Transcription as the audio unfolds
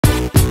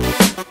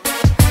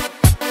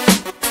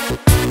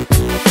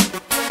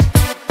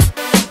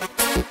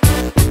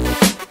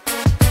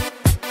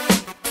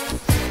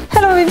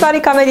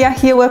everybody, Camelia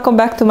here, welcome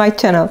back to my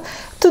channel.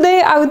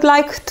 Today I would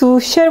like to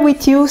share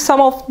with you some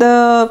of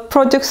the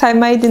projects I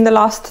made in the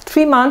last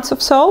 3 months or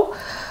so,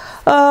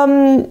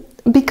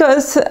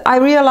 because I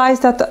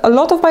realized that a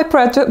lot of my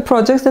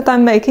projects that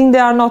I'm making, they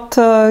are not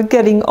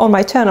getting on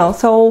my channel.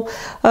 So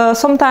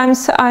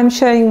sometimes I'm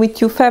sharing with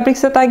you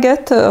fabrics that I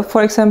get,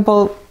 for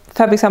example,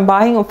 fabrics I'm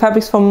buying or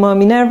fabrics from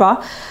Minerva,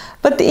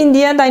 but in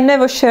the end I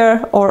never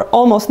share, or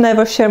almost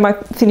never share, my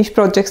finished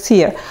projects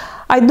here.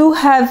 I do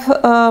have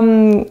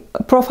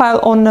a profile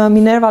on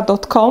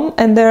Minerva.com,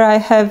 and there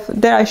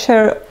I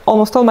share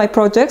almost all my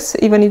projects,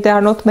 even if they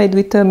are not made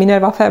with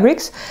Minerva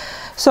fabrics.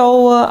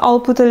 So I'll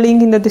put a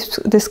link in the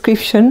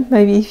description,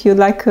 maybe if you'd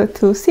like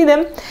to see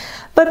them.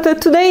 But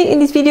today in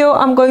this video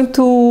I'm going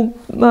to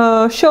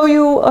show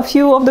you a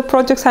few of the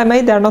projects I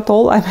made. They are not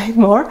all, I made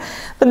more,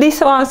 but these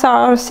ones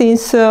are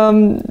since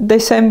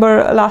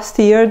December last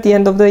year, the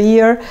end of the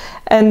year,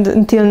 and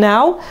until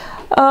now.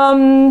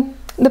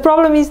 The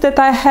problem is that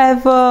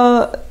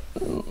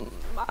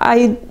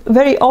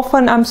very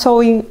often I'm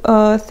sewing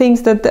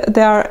things that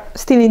they are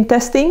still in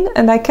testing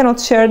and I cannot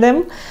share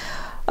them.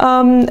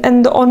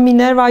 And on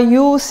Minerva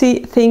you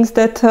see things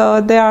that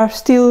they are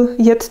still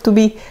yet to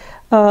be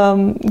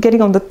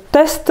getting on the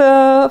test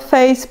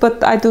phase,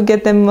 but I do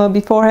get them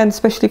beforehand,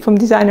 especially from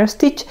Designer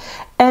Stitch,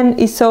 and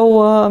it's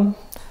so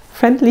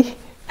friendly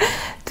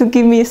to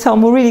give me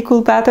some really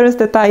cool patterns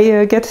that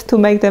I get to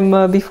make them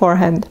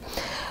beforehand.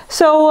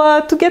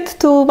 So to get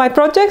to my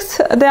projects,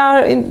 they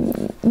are in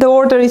the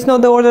order is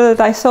not the order that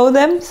I sew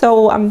them,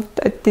 so I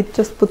did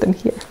just put them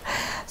here.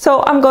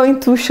 So I'm going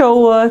to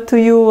show to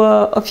you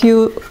a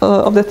few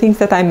of the things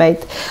that I made.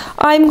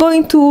 I'm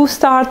going to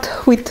start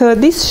with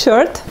this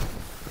shirt.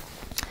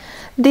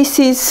 This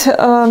is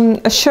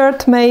a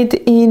shirt made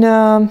in,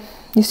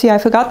 you see I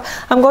forgot,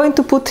 I'm going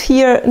to put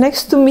here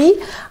next to me,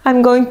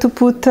 I'm going to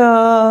put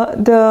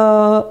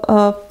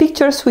the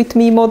pictures with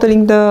me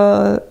modeling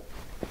the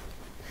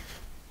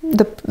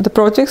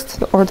projects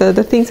or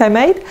the things I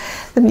made,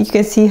 and you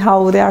can see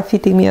how they are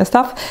fitting me and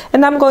stuff.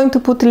 And I'm going to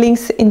put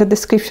links in the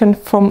description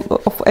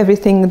of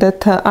everything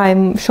that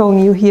I'm showing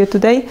you here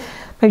today,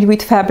 maybe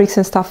with fabrics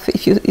and stuff,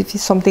 if it's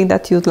something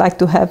that you'd like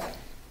to have.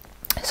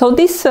 So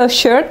this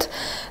shirt,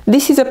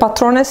 this is a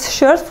Patrones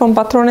shirt from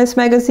Patrones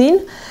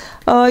magazine.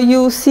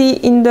 You see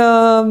in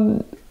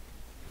the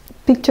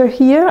picture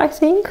here, I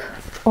think,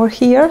 or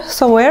here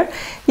somewhere,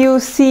 you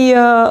see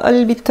a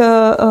little bit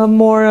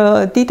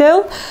more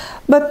detail.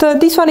 But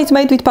this one is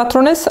made with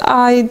Patrones.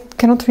 I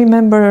cannot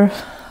remember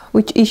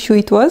which issue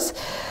it was.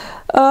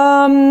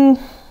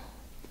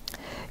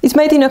 It's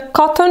made in a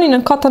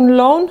cotton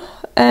lawn,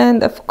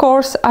 and of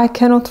course I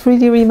cannot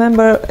really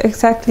remember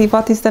exactly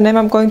what is the name.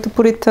 I'm going to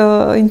put it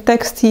in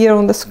text here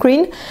on the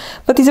screen.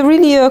 But it's a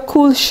really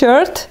cool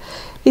shirt.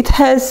 It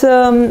has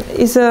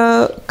is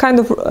a kind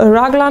of a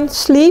raglan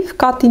sleeve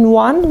cut in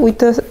one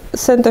with a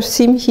center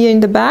seam here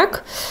in the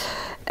back.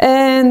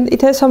 And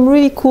it has some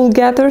really cool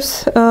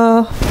gathers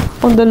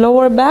on the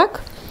lower back,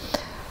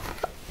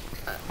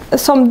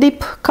 some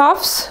deep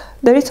cuffs.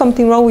 There is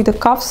something wrong with the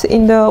cuffs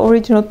in the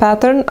original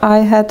pattern. I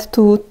had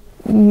to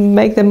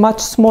make them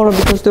much smaller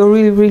because they're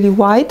really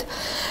wide.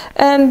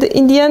 And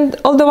in the end,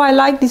 although I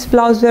like this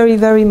blouse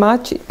very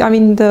much, I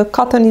mean the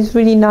cotton is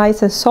really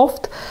nice and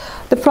soft,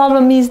 the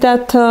problem is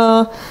that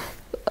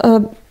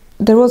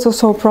there was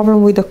also a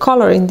problem with the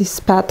color in this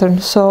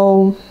pattern,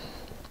 so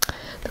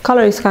the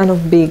color is kind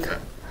of big.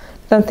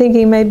 I'm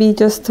thinking maybe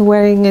just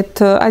wearing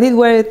it, I did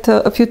wear it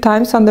a few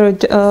times under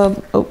a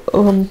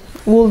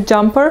wool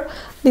jumper.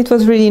 It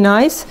was really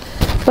nice,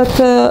 but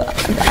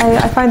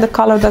I find the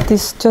color that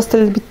is just a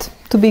little bit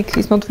too big.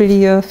 It's not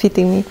really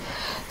fitting me.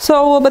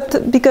 So,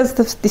 but because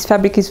this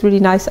fabric is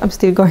really nice, I'm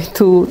still going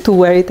to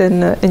wear it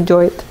and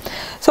enjoy it.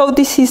 So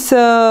this is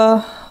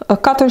a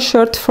cotton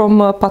shirt from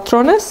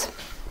Patrones.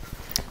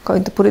 I'm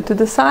going to put it to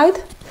the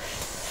side.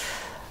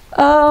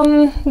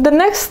 The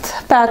next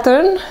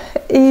pattern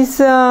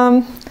is,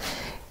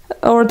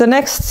 or the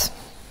next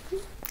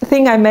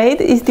thing I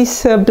made is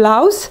this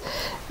blouse.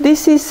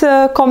 This is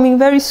coming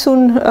very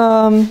soon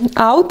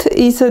out.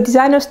 It's a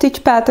Designer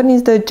Stitch pattern,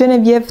 is the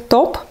Genevieve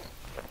top.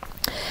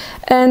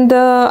 And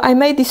I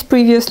made this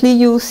previously.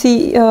 You'll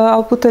see,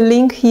 I'll put a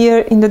link here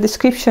in the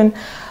description.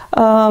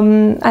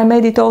 I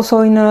made it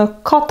also in a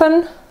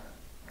cotton.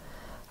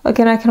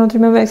 Again, I cannot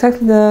remember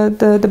exactly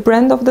the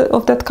brand of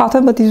that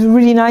cotton, but it's a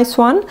really nice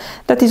one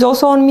that is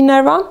also on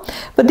Minerva.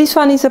 But this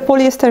one is a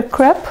polyester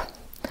crepe,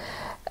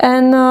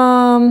 and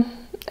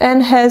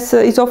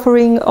is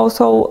offering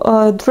also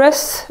a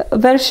dress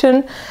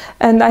version,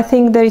 and I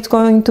think there is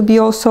going to be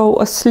also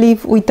a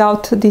sleeve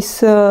without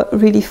this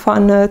really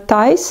fun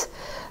ties,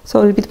 so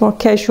a little bit more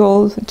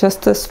casual,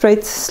 just a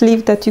straight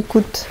sleeve that you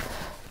could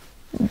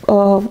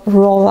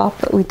roll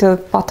up with a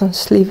button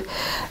sleeve.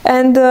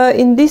 And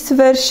in this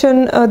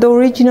version the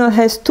original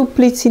has 2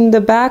 pleats in the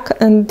back,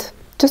 and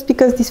just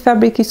because this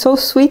fabric is so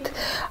sweet,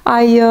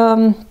 I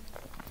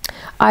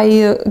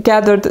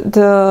gathered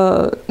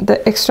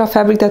the extra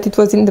fabric that it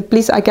was in the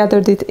pleats. I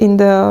gathered it in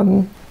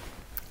the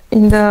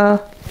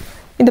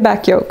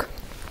back yoke.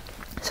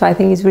 So I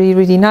think it's really,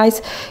 really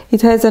nice.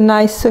 It has a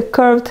nice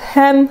curved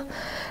hem.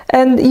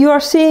 And you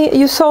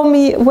saw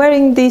me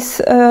wearing this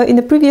in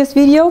the previous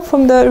video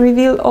from the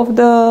reveal of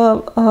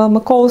the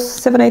McCall's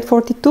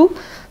 7842,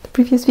 the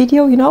previous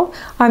video, you know.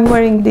 I'm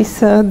wearing this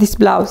this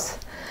blouse.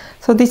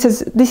 So this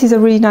is a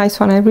really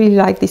nice one. I really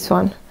like this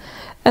one.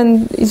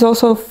 And it's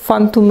also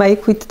fun to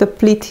make with the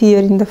pleat here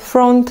in the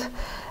front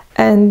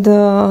and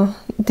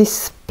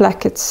these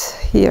plackets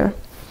here.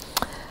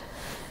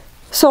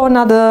 So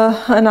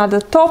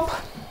another top.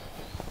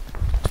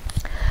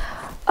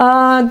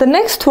 The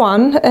next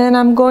one, and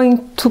I'm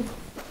going to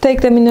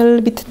take them in a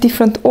little bit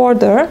different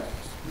order.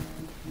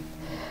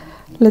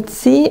 Let's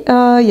see.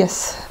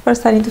 Yes,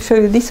 first I need to show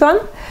you this one.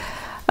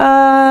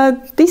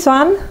 This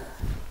one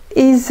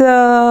is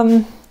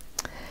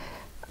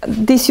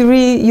this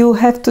you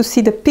have to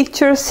see the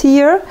pictures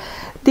here.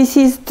 This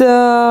is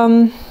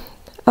the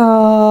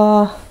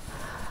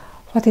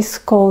what is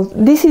called?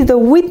 This is the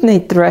Whitney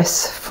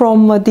dress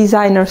from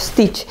Designer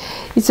Stitch.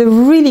 It's a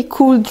really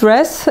cool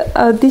dress.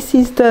 This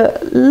is the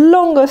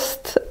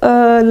longest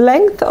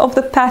length of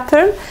the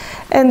pattern,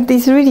 and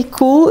it's really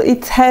cool.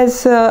 It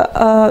has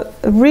a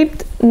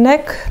ribbed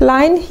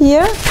neckline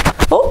here.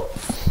 Oh,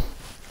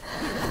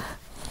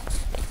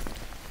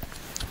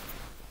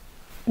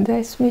 did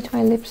I smudge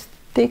my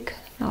lipstick?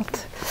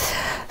 Not.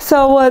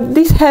 So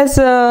this has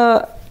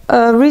a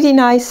really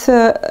nice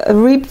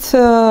ribbed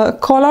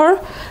collar,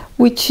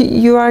 which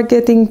you are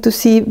getting to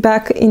see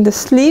back in the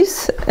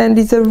sleeves, and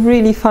it's a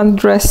really fun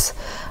dress.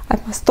 I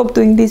must stop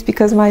doing this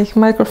because my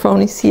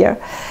microphone is here.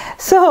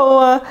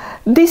 So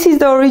this is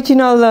the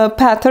original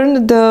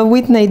pattern, the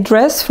Whitney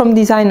dress from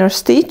Designer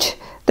Stitch.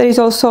 There is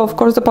also, of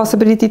course, the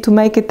possibility to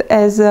make it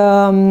as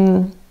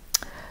a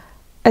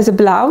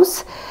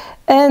blouse.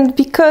 And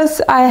because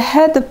I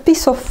had a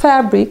piece of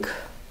fabric,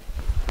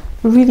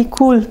 really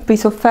cool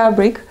piece of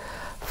fabric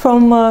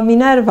from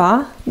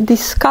Minerva,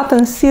 this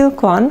cotton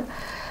silk one.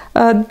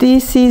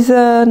 This is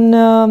a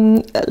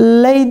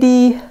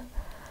Lady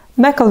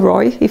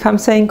McElroy, if I'm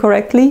saying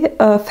correctly.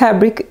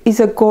 Fabric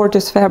is a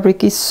gorgeous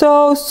fabric. It's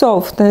so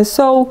soft and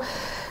so,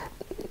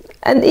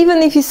 and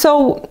even if it's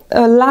so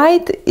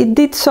light, it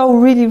did so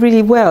really,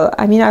 really well.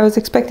 I mean, I was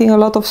expecting a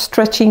lot of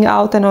stretching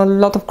out and a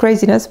lot of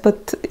craziness,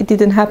 but it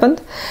didn't happen.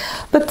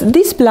 But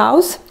this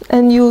blouse,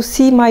 and you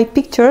see my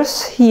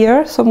pictures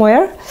here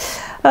somewhere,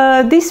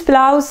 this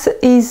blouse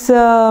is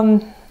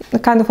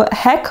kind of a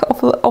hack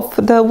of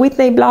the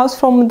Whitney blouse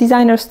from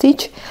Designer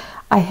Stitch.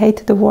 I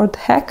hate the word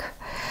hack,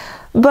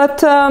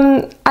 but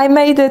I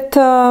made it,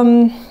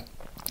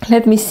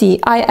 let me see,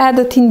 I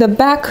added in the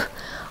back,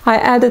 I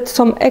added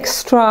some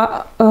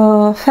extra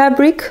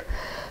fabric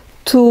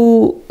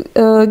to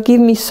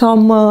give me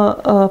some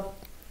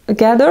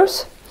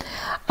gathers.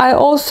 I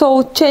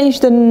also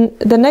changed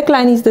the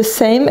neckline is the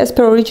same as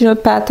per original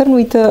pattern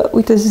with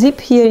a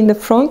zip here in the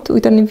front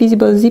with an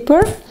invisible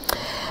zipper.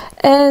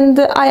 And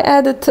I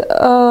added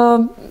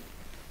a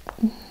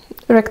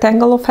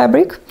rectangle of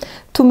fabric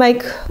to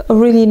make a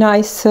really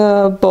nice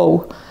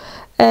bow.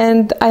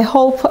 And I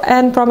hope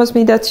Anne promised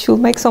me that she'll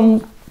make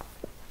some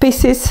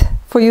pieces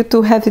for you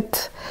to have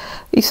it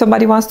if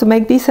somebody wants to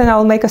make this, and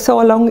I'll make a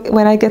sew along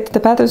when I get the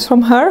patterns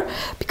from her,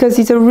 because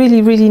it's a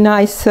really, really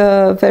nice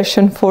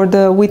version for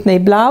the Whitney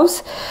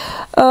blouse.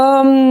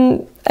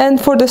 And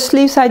for the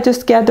sleeves, I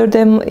just gathered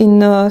them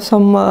in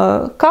some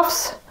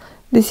cuffs.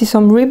 This is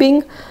some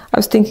ribbing. I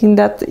was thinking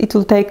that it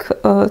will take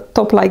a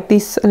top like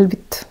this a little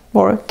bit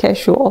more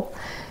casual,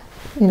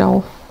 you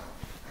know,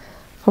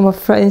 from a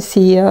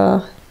fancy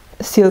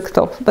silk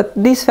top. But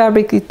this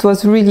fabric, it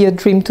was really a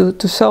dream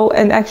to sew,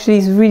 and actually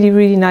it's really,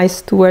 really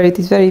nice to wear it.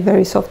 It's very,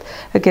 very soft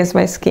against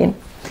my skin.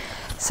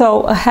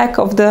 So a hack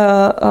of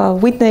the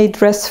Whitney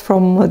dress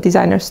from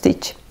Designer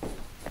Stitch.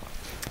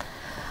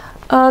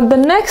 The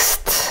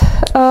next,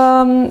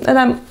 and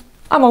I'm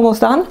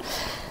almost done.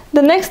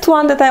 The next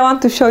one that I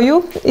want to show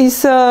you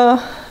is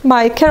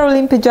my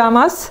Carolyn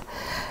Pajamas.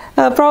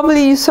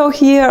 Probably you saw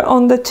here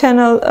on the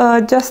channel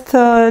just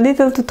a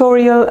little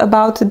tutorial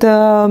about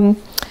the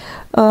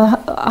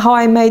how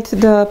I made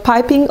the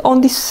piping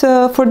on this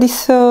for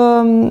this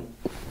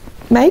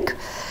make.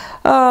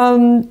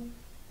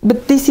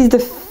 But this is the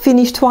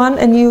finished one,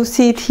 and you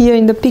see it here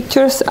in the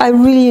pictures. I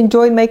really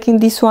enjoy making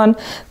this one.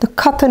 The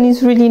cotton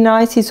is really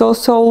nice. It's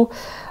also,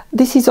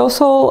 this is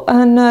also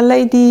a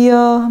Lady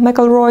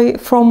McElroy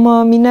from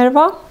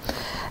Minerva,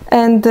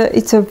 and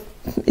it's a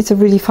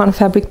really fun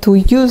fabric to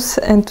use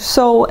and to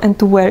sew and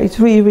to wear. It's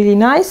really, really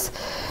nice.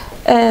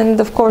 And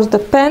of course the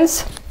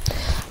pants.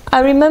 I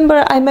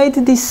remember I made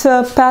this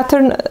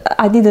pattern.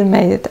 I didn't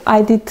make it.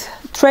 I did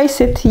trace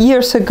it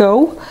years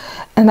ago,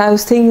 and I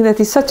was thinking that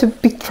it's such a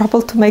big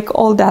trouble to make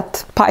all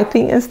that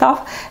piping and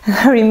stuff. And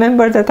I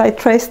remember that I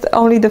traced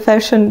only the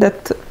version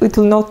that it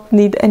will not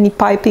need any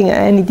piping and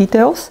any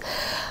details.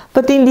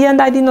 But in the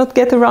end, I did not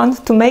get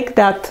around to make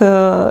that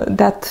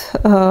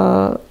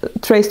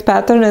traced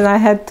pattern, and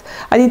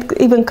I did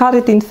even cut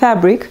it in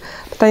fabric,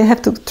 but I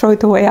have to throw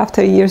it away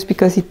after years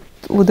because it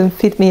wouldn't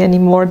fit me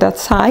anymore, that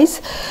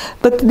size.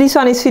 But this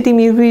one is fitting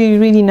me really,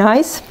 really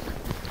nice.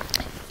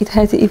 it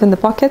has even the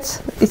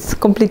pockets. It's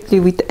completely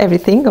with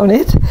everything on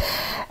it.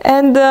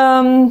 And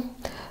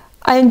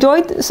I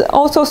enjoyed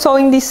also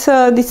sewing this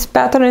this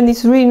pattern, and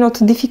it's really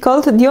not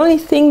difficult. The only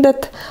thing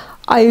that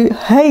I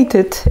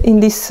hated in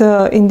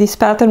this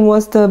pattern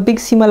was the big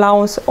seam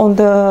allowance on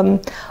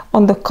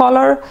the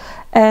collar,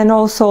 and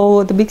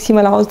also the big seam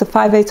allowance, the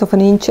 5/8 of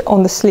an inch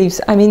on the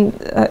sleeves. I mean,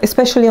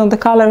 especially on the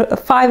collar,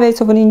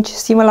 5/8 of an inch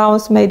seam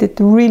allowance made it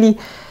really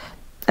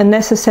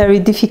unnecessary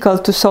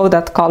difficult to sew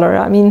that collar.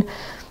 I mean,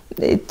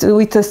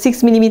 with a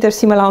 6mm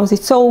seam allowance,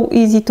 it's so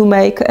easy to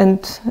make, and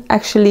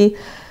actually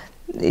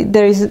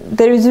there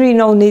is really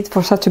no need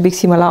for such a big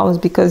seam allowance,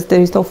 because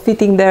there is no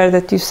fitting there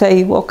that you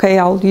say, okay,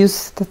 I'll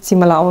use that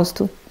seam allowance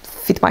to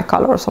fit my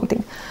collar or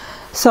something.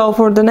 So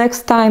for the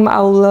next time,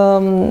 I'll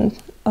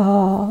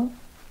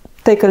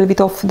take a little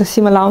bit of the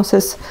seam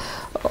allowances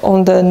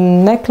on the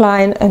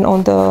neckline and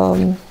on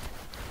the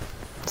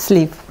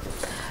sleeve,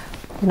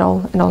 you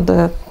know, and on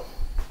the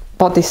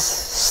bodice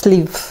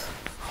sleeve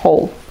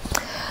hole.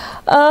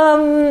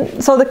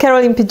 So the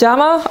Carolyn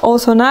Pajama,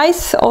 also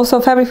nice, also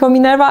fabric from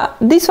Minerva.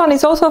 This one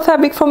is also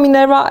fabric from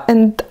Minerva,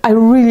 and I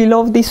really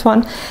love this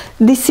one.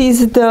 This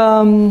is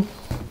the,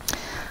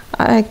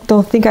 I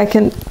don't think I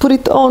can put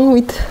it on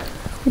with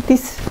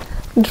this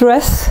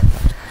dress.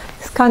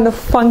 It's kind of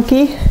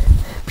funky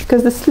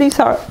because the sleeves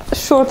are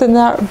short and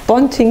they are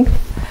bunching.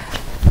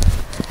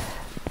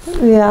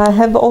 Yeah, I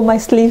have all my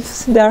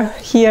sleeves, they're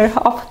here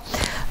up.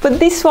 But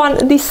this one,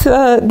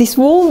 this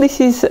wool, this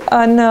is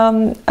a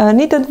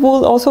knitted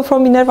wool also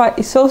from Minerva.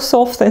 It's so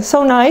soft and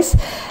so nice,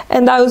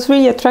 and I was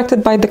really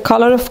attracted by the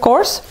color, of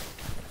course.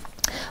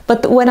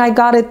 But when I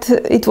got it,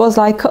 it was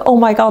like, oh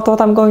my god,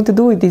 what I'm going to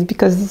do with this,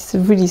 because it's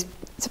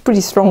a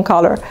pretty strong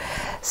color.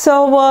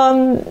 So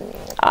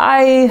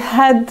I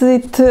had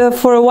it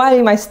for a while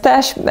in my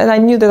stash, and I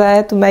knew that I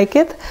had to make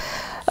it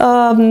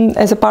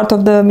as a part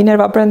of the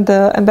Minerva brand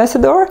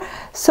ambassador.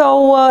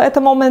 So at the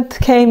moment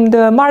came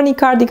the Marni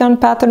Cardigan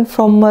pattern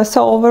from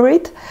Sew Over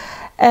It,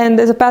 and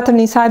as a pattern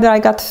insider I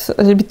got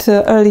a little bit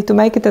early to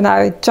make it, and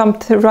I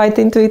jumped right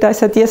into it. I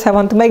said, yes, I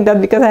want to make that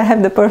because I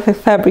have the perfect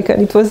fabric,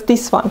 and it was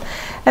this one.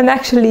 And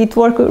actually it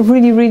worked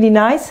really, really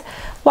nice.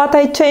 What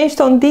I changed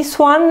on this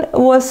one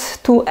was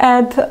to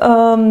add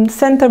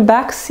center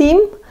back seam,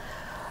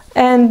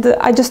 and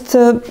I just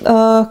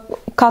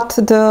cut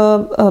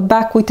the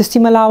back with the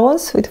seam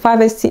allowance, with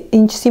 5/8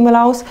 inch seam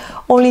allowance,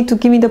 only to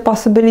give me the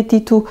possibility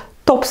to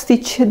top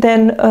stitch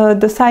then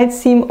the side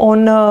seam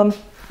on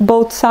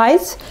both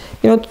sides,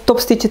 you know, to top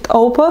stitch it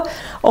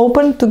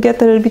open to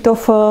get a little bit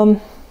of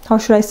how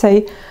should I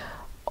say,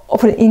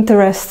 of an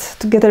interest,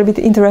 to get a little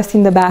bit interest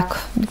in the back,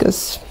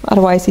 because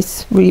otherwise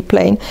it's really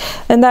plain.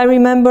 And I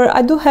remember,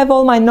 I do have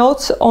all my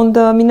notes on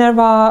the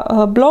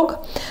Minerva blog,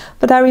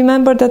 but I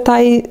remember that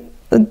I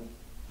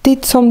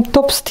did some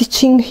top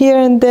stitching here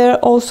and there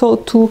also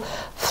to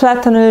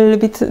flatten a little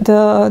bit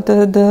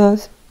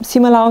the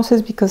seam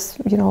allowances, because,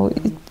 you know,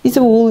 it's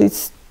a wool,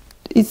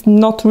 it's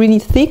not really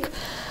thick,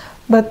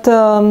 but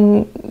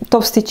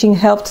top stitching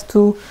helped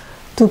to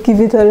give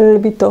it a little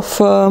bit of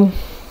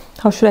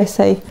how should I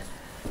say,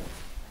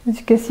 as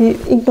you can see,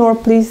 ignore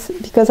please,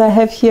 because I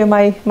have here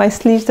my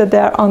sleeves that they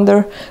are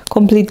under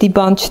completely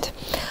bunched.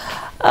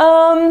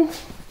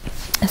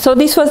 So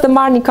this was the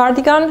Marni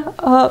Cardigan.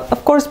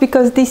 Of course,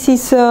 because this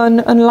is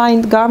an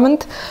unlined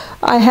garment,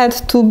 I had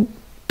to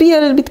be a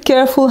little bit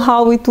careful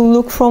how it will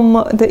look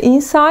from the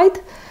inside.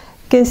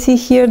 You can see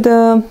here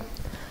the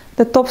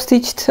top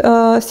stitched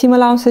seam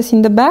allowances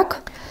in the back.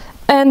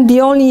 And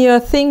the only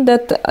thing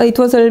that it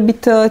was a little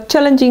bit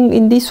challenging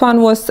in this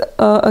one was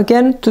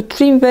again to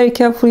trim very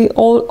carefully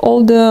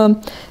all the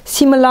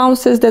seam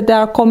allowances that they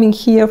are coming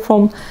here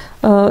from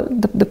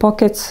the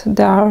pockets.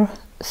 They are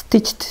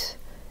stitched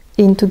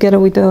in together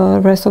with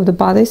the rest of the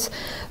bodice,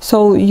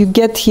 so you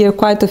get here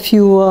quite a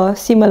few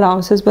seam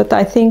allowances. But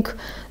I think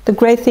the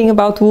great thing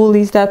about wool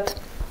is that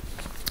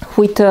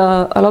with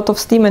a lot of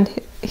steam and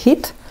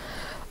heat,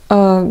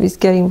 it's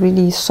getting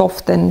really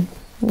soft and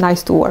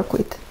nice to work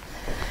with.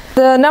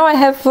 Now I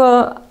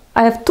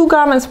have two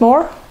garments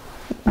more.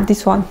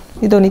 This one,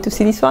 you don't need to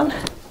see this one.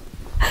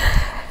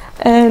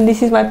 And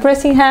this is my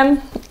pressing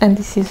hem, and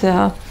this is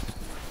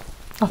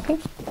nothing.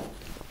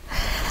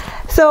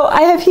 So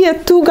I have here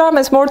two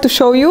garments more to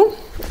show you.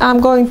 I'm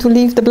going to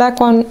leave the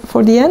black one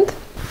for the end.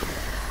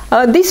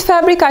 This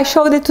fabric, I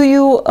showed it to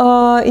you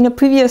in a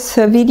previous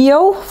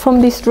video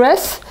from this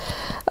dress.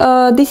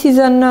 This is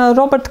an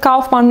Robert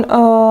Kaufman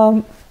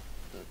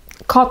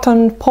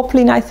Cotton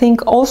poplin, I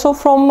think, also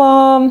from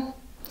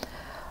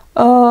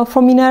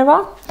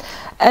Minerva.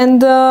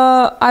 And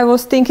I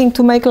was thinking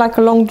to make like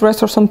a long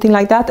dress or something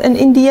like that. And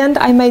in the end,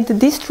 I made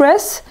this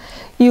dress.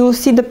 You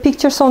see the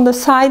pictures on the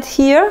side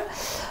here.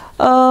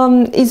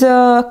 Is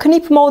a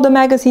Knipmode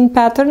magazine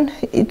pattern,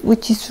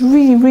 which is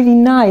really, really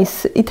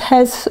nice. It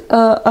has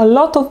a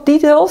lot of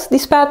details,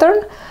 this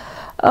pattern,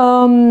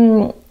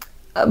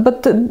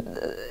 but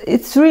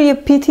it's really a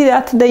pity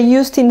that they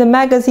used in the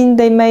magazine,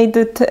 they made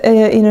it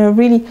in a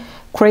really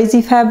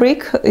crazy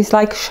fabric. It's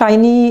like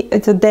shiny.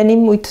 It's a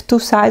denim with two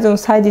sides. On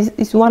side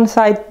is one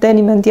side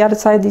denim and the other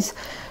side is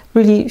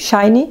really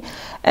shiny,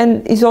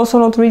 and is also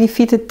not really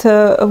fitted,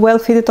 well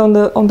fitted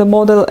on the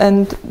model.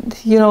 And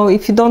you know,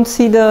 if you don't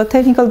see the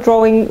technical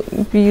drawing,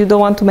 you don't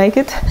want to make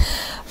it.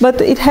 But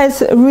it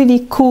has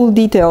really cool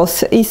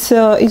details. It's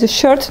a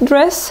shirt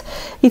dress.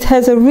 It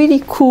has a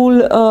really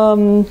cool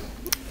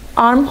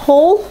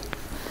armhole.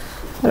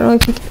 I don't know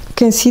if you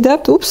can see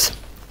that. Oops.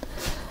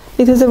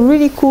 It has a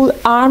really cool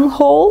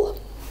armhole.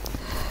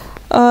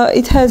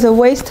 It has a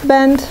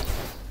waistband,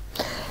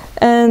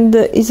 and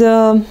is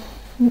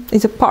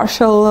a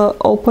partial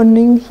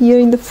opening here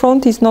in the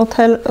front. It's not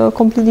held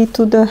completely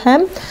to the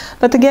hem,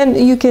 but again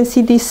you can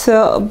see this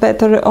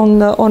better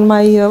on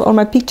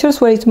my pictures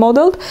where it's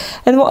modeled.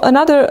 And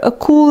another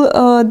cool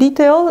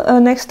detail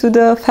next to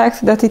the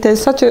fact that it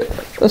has such a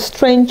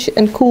strange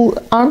and cool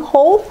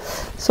armhole,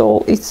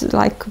 so it's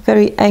like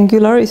very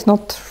angular, it's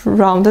not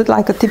rounded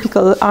like a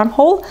typical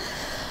armhole.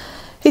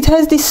 It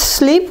has this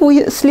sleeve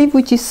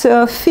which is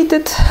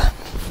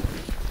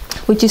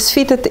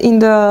fitted in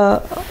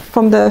the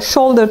from the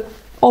shoulder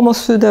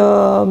almost to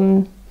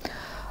the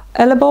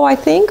elbow, I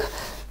think,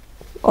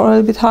 or a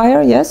little bit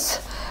higher, yes.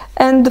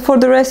 And for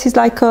the rest is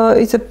like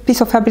it's a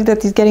piece of fabric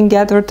that is getting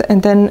gathered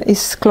and then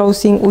is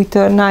closing with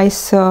a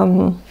nice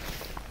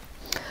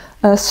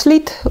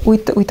slit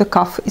with a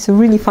cuff. It's a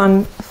really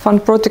fun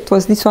project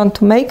was this one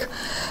to make,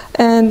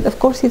 and of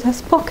course it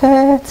has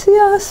pockets.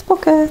 Yes,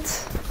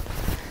 pockets.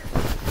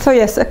 So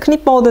yes, a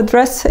Knipmode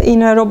dress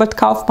in a Robert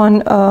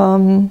Kaufman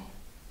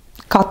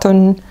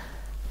cotton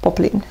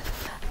poplin.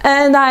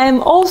 And I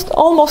am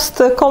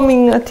almost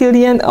coming till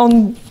the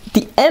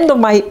end of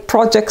my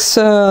projects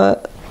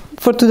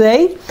for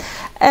today.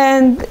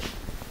 And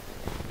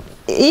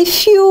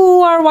if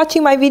you are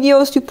watching my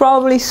videos, you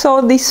probably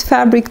saw this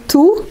fabric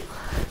too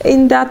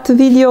in that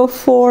video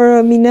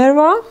for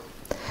Minerva,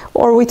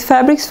 or with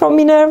fabrics from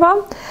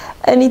Minerva,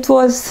 and it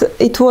was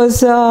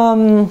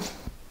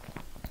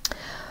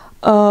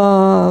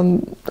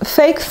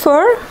fake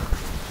fur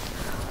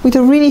with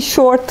a really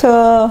short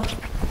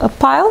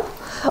pile.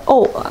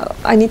 Oh,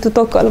 I need to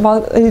talk a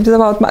little bit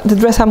about the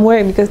dress I'm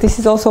wearing, because this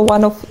is also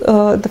one of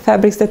the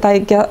fabrics that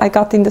I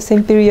got in the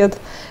same period,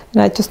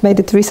 and I just made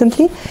it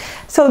recently.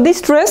 So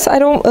this dress,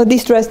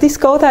 this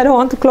coat, I don't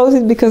want to close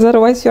it because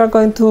otherwise you are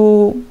going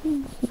to.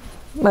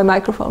 My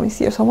microphone is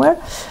here somewhere.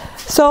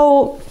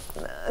 So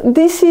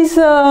this is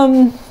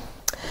another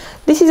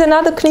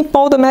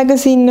Knipmode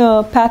magazine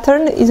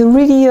pattern. It's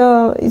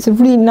a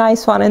really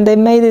nice one, and they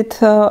made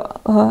it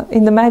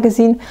in the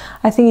magazine.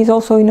 I think it's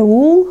also in a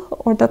wool,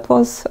 or that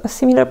was a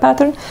similar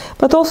pattern.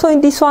 But also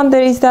in this one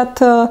there is that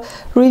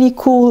really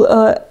cool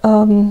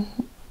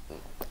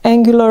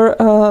angular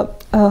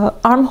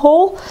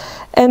armhole,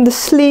 and the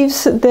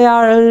sleeves, they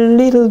are a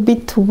little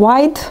bit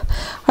wide.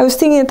 I was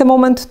thinking at the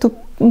moment to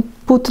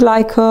put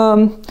like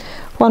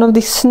one of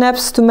these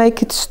snaps to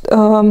make it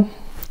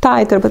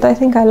tighter, but I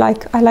think I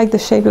like the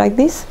shape like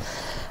this.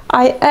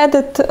 I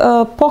added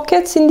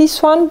pockets in this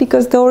one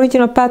because the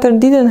original pattern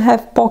didn't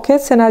have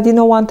pockets, and I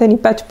didn't want any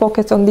patch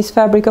pockets on this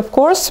fabric, of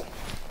course.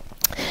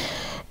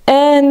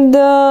 And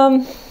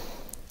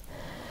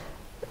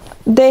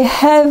they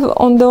have,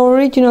 on the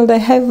original, they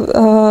have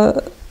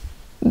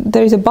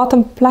there is a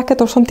bottom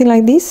placket or something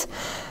like this,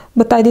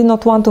 but I did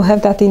not want to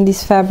have that in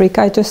this fabric.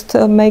 I just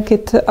made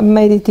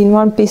it in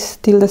one piece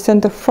till the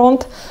center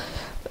front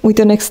with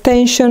an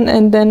extension,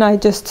 and then I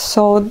just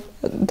sewed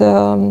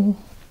the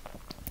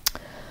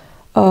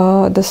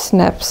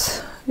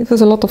snaps. It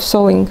was a lot of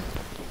sewing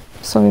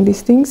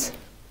these things.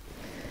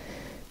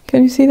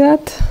 Can you see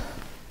that?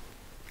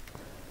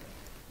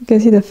 You can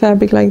see the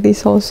fabric like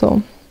this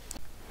also.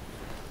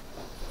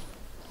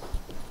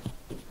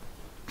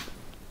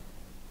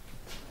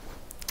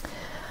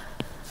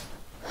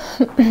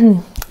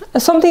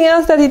 Something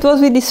else that it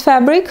was with this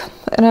fabric,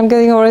 and I'm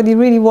getting already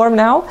really warm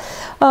now,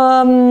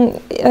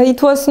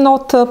 it was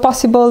not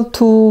possible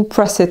to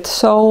press it,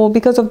 so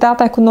because of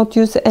that I could not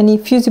use any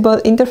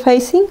fusible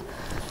interfacing.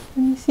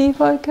 Let me see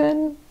if I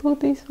can put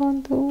this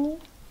one too.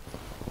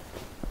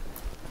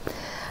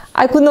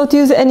 I could not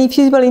use any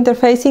fusible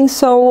interfacing,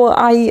 so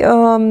I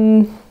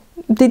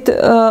did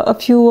a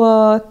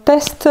few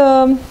tests.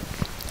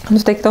 I'm going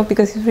to take it off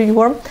because it's really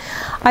warm.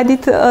 I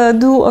did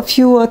do a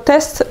few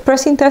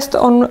pressing tests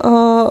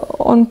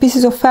on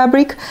pieces of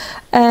fabric,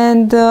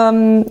 and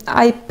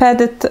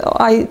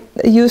I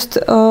used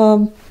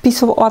a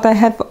piece of what I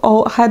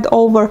had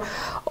over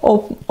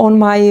on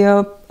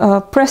my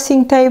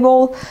pressing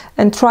table,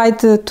 and tried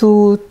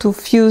to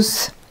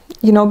fuse,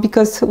 you know,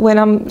 because when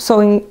I'm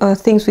sewing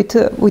things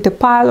with a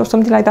pile or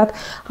something like that,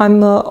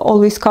 I'm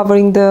always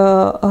covering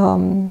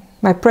the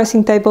my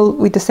pressing table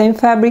with the same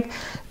fabric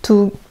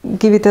to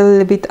give it a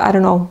little bit, I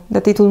don't know,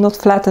 that it will not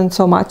flatten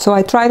so much. So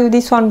I tried with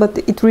this one, but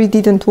it really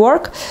didn't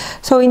work.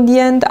 So in the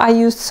end I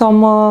used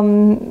some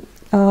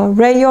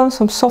rayon,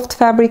 some soft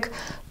fabric,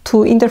 to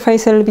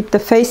interface a little bit the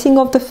facing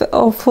of the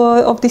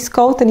of this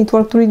coat, and it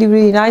worked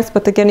really nice.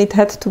 But again, it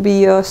had to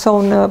be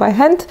sewn by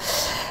hand.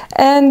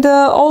 And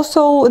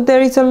also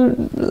there is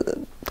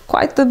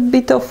quite a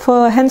bit of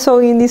hand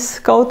sewing in this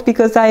coat,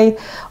 because I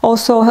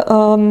also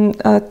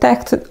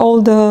tacked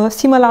all the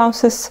seam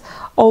allowances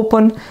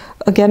open.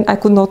 Again, I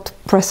could not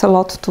press a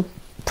lot to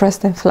press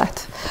them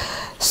flat.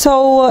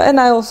 So, and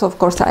I also, of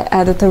course, I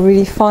added a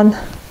really fun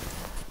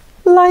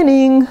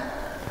lining.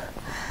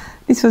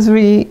 This was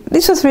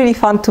really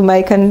fun to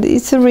make, and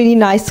it's a really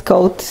nice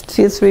coat. It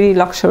feels really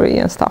luxury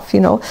and stuff, you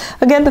know.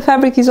 Again, the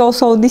fabric is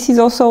also, this is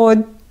also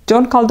a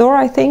John Caldor,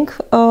 I think,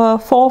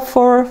 faux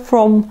fur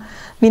from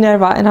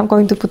Minerva, and I'm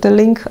going to put a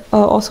link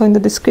also in the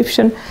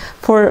description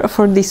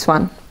for this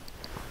one.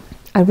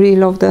 I really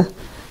love the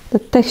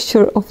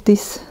texture of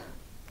this.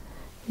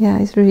 Yeah,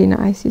 it's really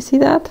nice. You see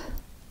that?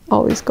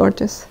 Oh, it's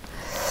gorgeous.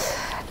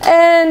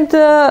 And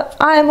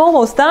I am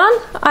almost done.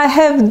 I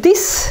have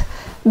this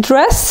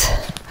dress.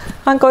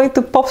 I'm going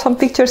to pop some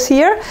pictures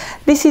here.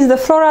 This is the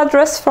Flora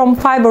dress from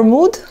Fibre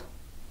Mood.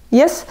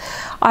 Yes,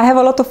 I have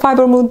a lot of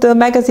Fibre Mood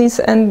magazines,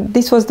 and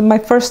this was my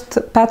first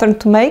pattern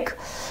to make.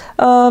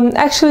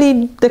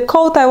 Actually, the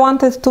coat I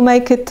wanted to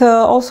make it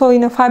also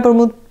in a Fibre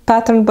Mood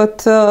pattern,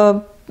 but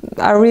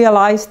I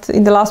realized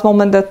in the last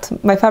moment that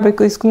my fabric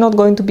is not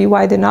going to be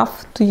wide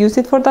enough to use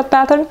it for that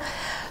pattern.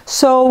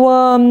 So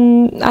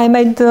I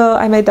made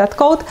that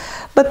coat.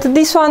 But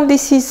this one,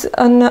 this is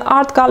an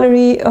art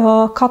gallery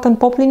cotton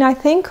poplin, I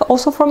think,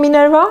 also from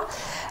Minerva.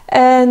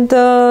 And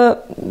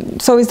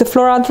so is the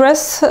Flora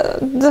dress.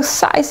 The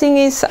sizing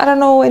is, I don't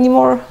know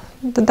anymore,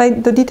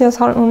 the details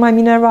are on my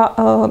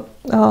Minerva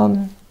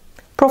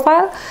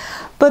profile.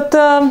 But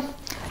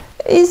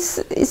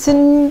it's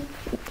an,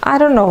 I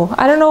don't know,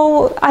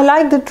 I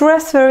like the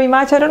dress very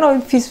much. I don't know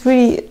if it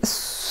really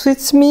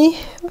suits me.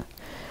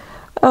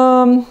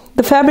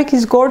 The fabric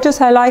is gorgeous.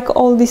 I like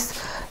all this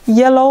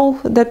yellow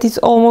that is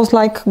almost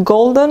like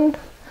golden.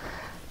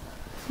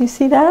 You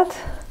see that?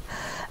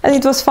 And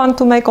it was fun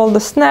to make all the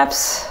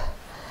snaps.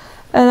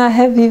 And I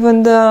have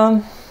even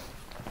the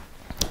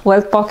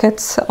welt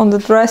pockets on the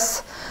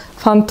dress,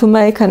 fun to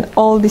make, and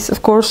all this,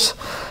 of course,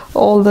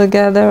 all the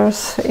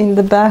gathers in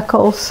the back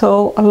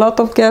also, a lot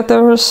of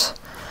gathers.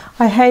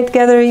 I hate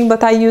gathering,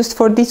 but I used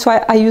for this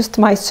one, I used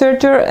my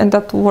serger, and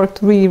that worked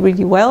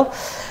really well.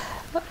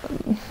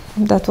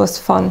 That was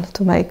fun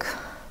to make.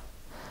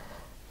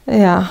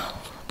 Yeah,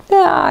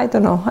 I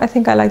don't know, I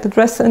think I like the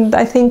dress, and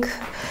I think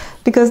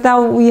because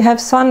now we have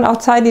sun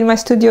outside in my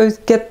studio, it's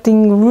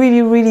getting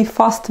really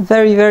fast,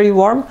 very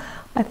warm.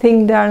 I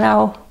think they are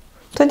now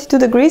 22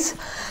 degrees,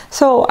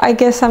 so I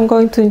guess I'm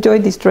going to enjoy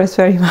this dress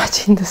very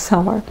much in the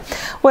summer.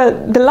 Well,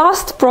 the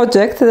last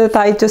project that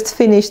I just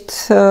finished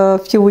a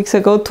few weeks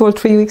ago, 2 or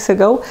 3 weeks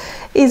ago,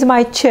 is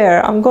my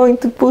chair. I'm going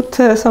to put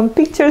some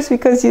pictures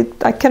because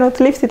I cannot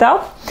lift it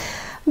up.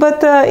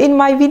 But in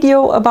my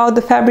video about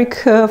the fabric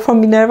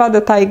from Minerva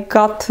that I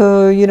got,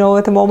 you know,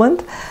 at the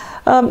moment,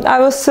 I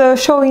was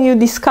showing you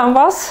this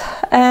canvas,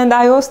 and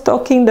I was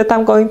talking that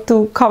I'm going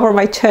to cover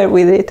my chair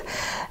with it.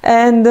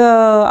 And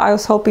I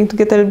was hoping to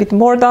get a little bit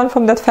more done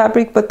from that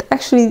fabric, but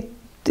actually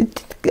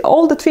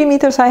all the 3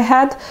 meters I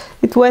had,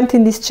 it went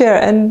in this chair,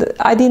 and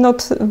I did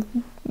not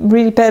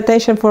really pay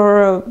attention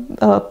for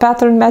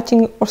pattern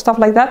matching or stuff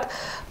like that,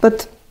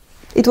 but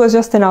it was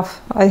just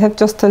enough. I have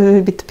just a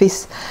little bit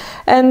piece.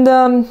 And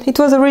it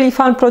was a really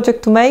fun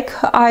project to make.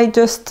 I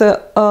just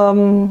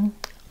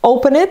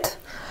opened it,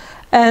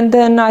 and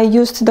then I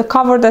used the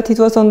cover that it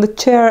was on the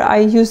chair. I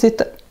used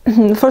it,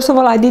 first of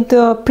all, I did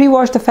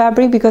pre-wash the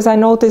fabric, because I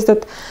noticed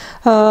that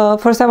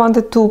first I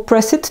wanted to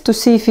press it to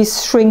see if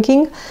it's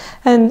shrinking,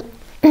 and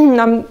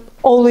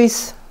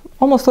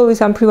almost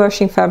always I'm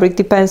pre-washing fabric,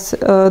 depends.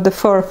 The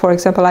fur, for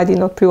example, I did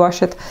not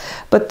pre-wash it,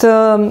 but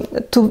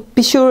to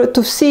be sure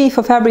to see if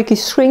a fabric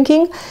is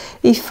shrinking,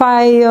 if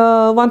I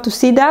want to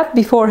see that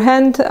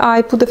beforehand,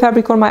 I put the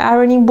fabric on my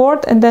ironing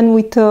board, and then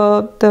with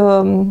the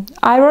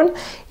iron,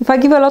 if I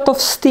give a lot of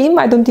steam,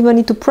 I don't even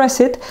need to press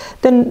it,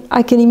 then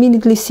I can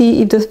immediately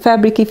see if the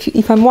fabric,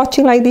 if I'm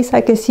watching like this,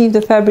 I can see if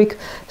the fabric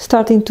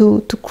starting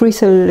to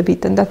crease a little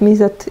bit, and that means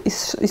that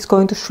it's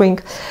going to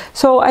shrink.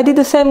 So I did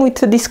the same with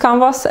this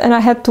canvas, and I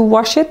had to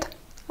wash it.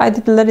 I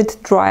didn't let it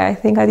dry. I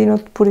think I did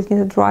not put it in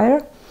the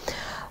dryer.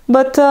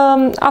 But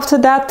after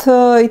that,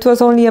 it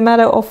was only a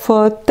matter of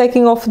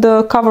taking off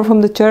the cover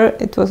from the chair.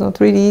 It was not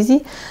really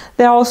easy.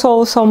 There are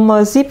also some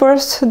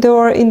zippers. They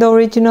were in the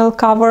original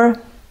cover,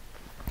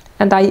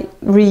 and I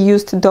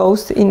reused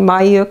those in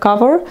my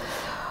cover.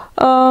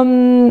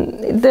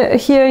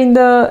 Here in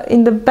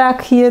the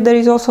back here, there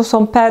is also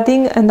some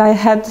padding, and I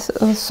had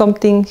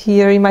something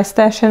here in my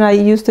stash, and I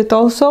used it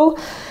also.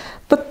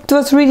 But it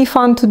was really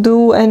fun to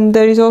do, and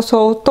there is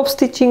also top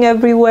stitching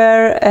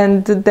everywhere,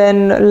 and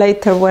then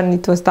later when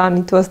it was done,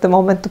 it was the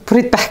moment to put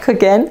it back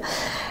again.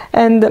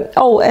 And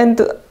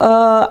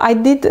I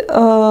did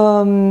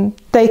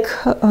take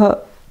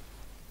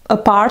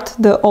apart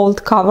the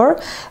old cover,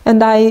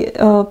 and I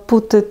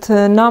put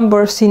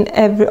numbers in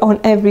on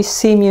every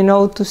seam, you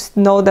know, to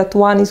know that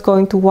 1 is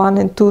going to 1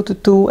 and 2 to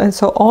 2 and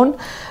so on.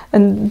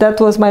 And that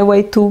was my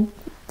way to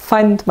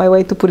find my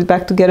way to put it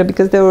back together,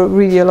 because there were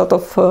really a lot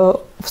of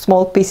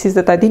small pieces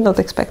that I did not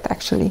expect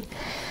actually.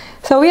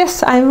 So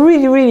yes, I'm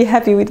really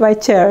happy with my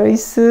chair.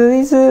 It's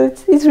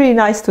really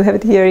nice to have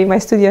it here in my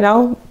studio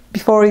now.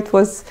 Before it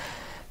was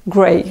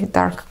grey,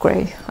 dark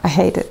grey. I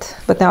hate it,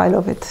 but now I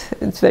love it.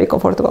 It's very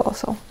comfortable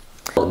also.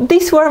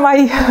 These were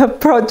my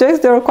projects.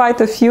 There were quite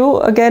a few.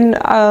 Again,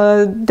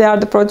 they are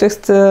the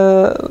projects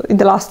in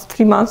the last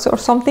 3 months or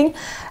something,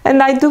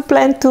 and I do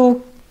plan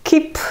to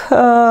keep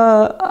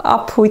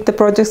up with the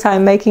projects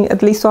I'm making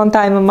at least 1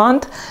 time a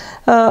month.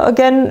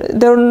 Again,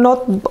 there will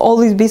not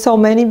always be so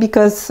many,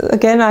 because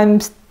again, I'm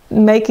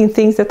making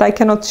things that I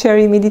cannot share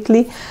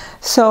immediately,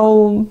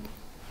 so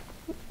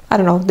I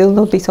don't know, there will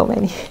not be so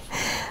many.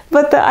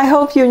 But I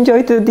hope you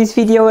enjoyed this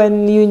video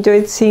and you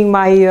enjoyed seeing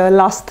my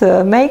last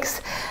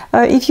makes.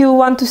 If you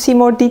want to see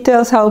more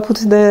details, I'll put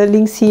the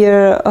links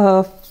here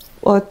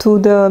to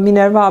the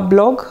Minerva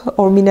blog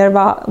or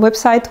Minerva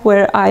website,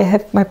 where I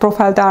have my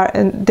profile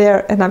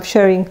there, and I'm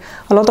sharing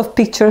a lot of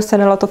pictures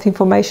and a lot of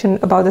information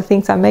about the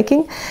things I'm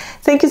making.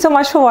 Thank you so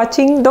much for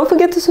watching. Don't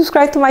forget to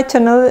subscribe to my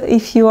channel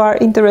if you are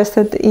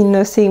interested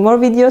in seeing more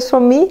videos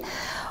from me.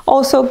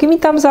 Also, give me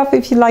thumbs up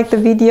if you like the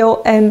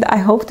video, and I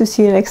hope to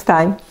see you next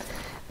time.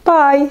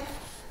 Bye!